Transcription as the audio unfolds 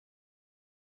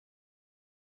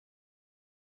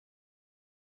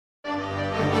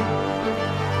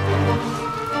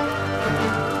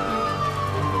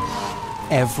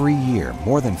Every year,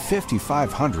 more than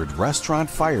 5,500 restaurant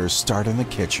fires start in the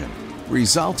kitchen,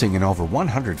 resulting in over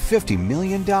 $150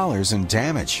 million in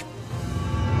damage.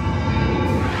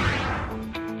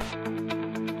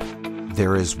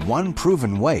 There is one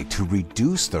proven way to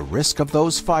reduce the risk of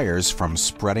those fires from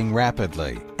spreading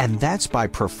rapidly, and that's by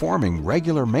performing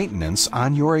regular maintenance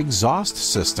on your exhaust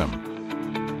system.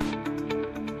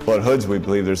 Well, at Hoodz, we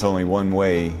believe there's only one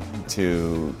way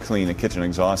to clean a kitchen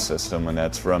exhaust system, and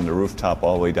that's from the rooftop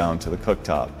all the way down to the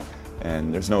cooktop.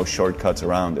 And there's no shortcuts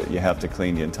around it. You have to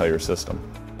clean the entire system.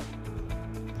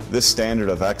 This standard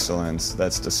of excellence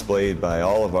that's displayed by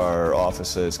all of our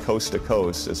offices coast to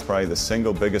coast is probably the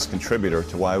single biggest contributor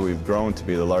to why we've grown to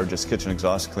be the largest kitchen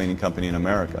exhaust cleaning company in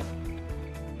America.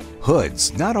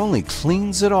 Hoodz not only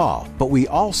cleans it all, but we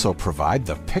also provide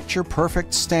the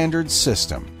picture-perfect standard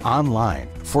system online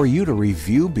for you to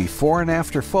review before and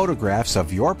after photographs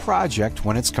of your project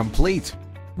when it's complete.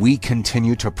 We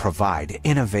continue to provide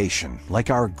innovation like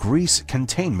our grease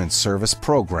containment service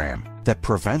program that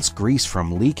prevents grease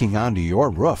from leaking onto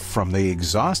your roof from the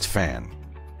exhaust fan.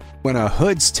 When a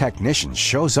Hoodz technician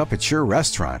shows up at your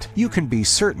restaurant, you can be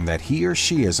certain that he or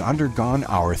she has undergone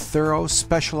our thorough,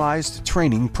 specialized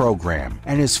training program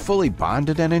and is fully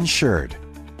bonded and insured.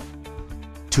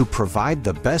 To provide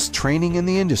the best training in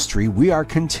the industry, we are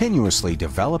continuously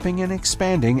developing and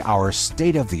expanding our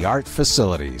state-of-the-art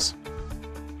facilities.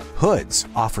 Hoodz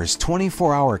offers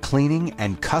 24-hour cleaning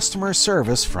and customer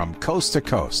service from coast to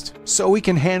coast, so we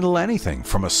can handle anything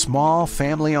from a small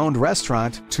family-owned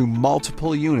restaurant to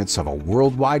multiple units of a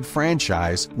worldwide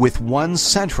franchise with one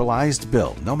centralized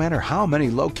bill, no matter how many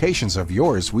locations of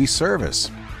yours we service.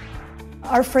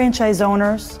 Our franchise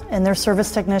owners and their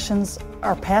service technicians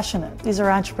are passionate. These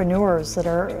are entrepreneurs that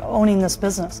are owning this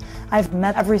business. I've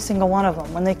met every single one of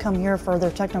them. When they come here for their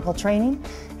technical training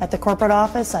at the corporate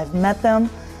office, I've met them.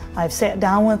 I've sat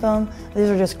down with them. These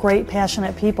are just great,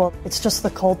 passionate people. It's just the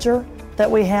culture that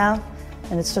we have,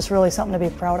 and it's just really something to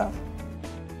be proud of.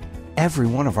 Every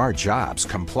one of our jobs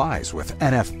complies with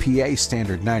NFPA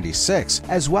Standard 96,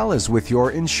 as well as with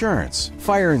your insurance,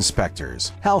 fire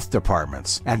inspectors, health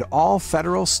departments, and all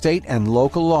federal, state, and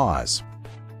local laws.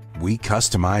 We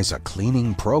customize a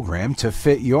cleaning program to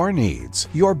fit your needs,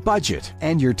 your budget,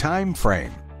 and your time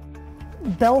frame.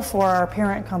 Belfor, our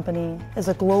parent company, is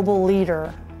a global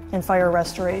leader in fire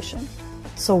restoration.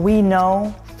 So we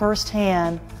know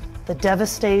firsthand the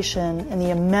devastation and the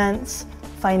immense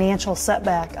financial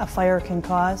setback a fire can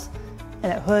cause,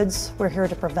 and at Hoodz, we're here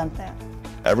to prevent that.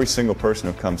 Every single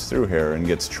person who comes through here and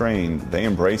gets trained, they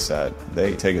embrace that.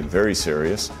 They take it very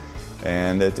serious,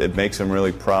 and it makes them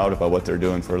really proud about what they're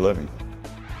doing for a living.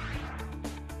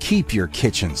 Keep your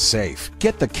kitchen safe.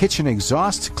 Get the kitchen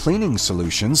exhaust cleaning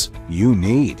solutions you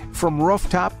need. From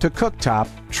rooftop to cooktop,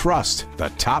 trust the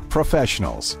top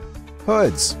professionals.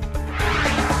 Hoodz.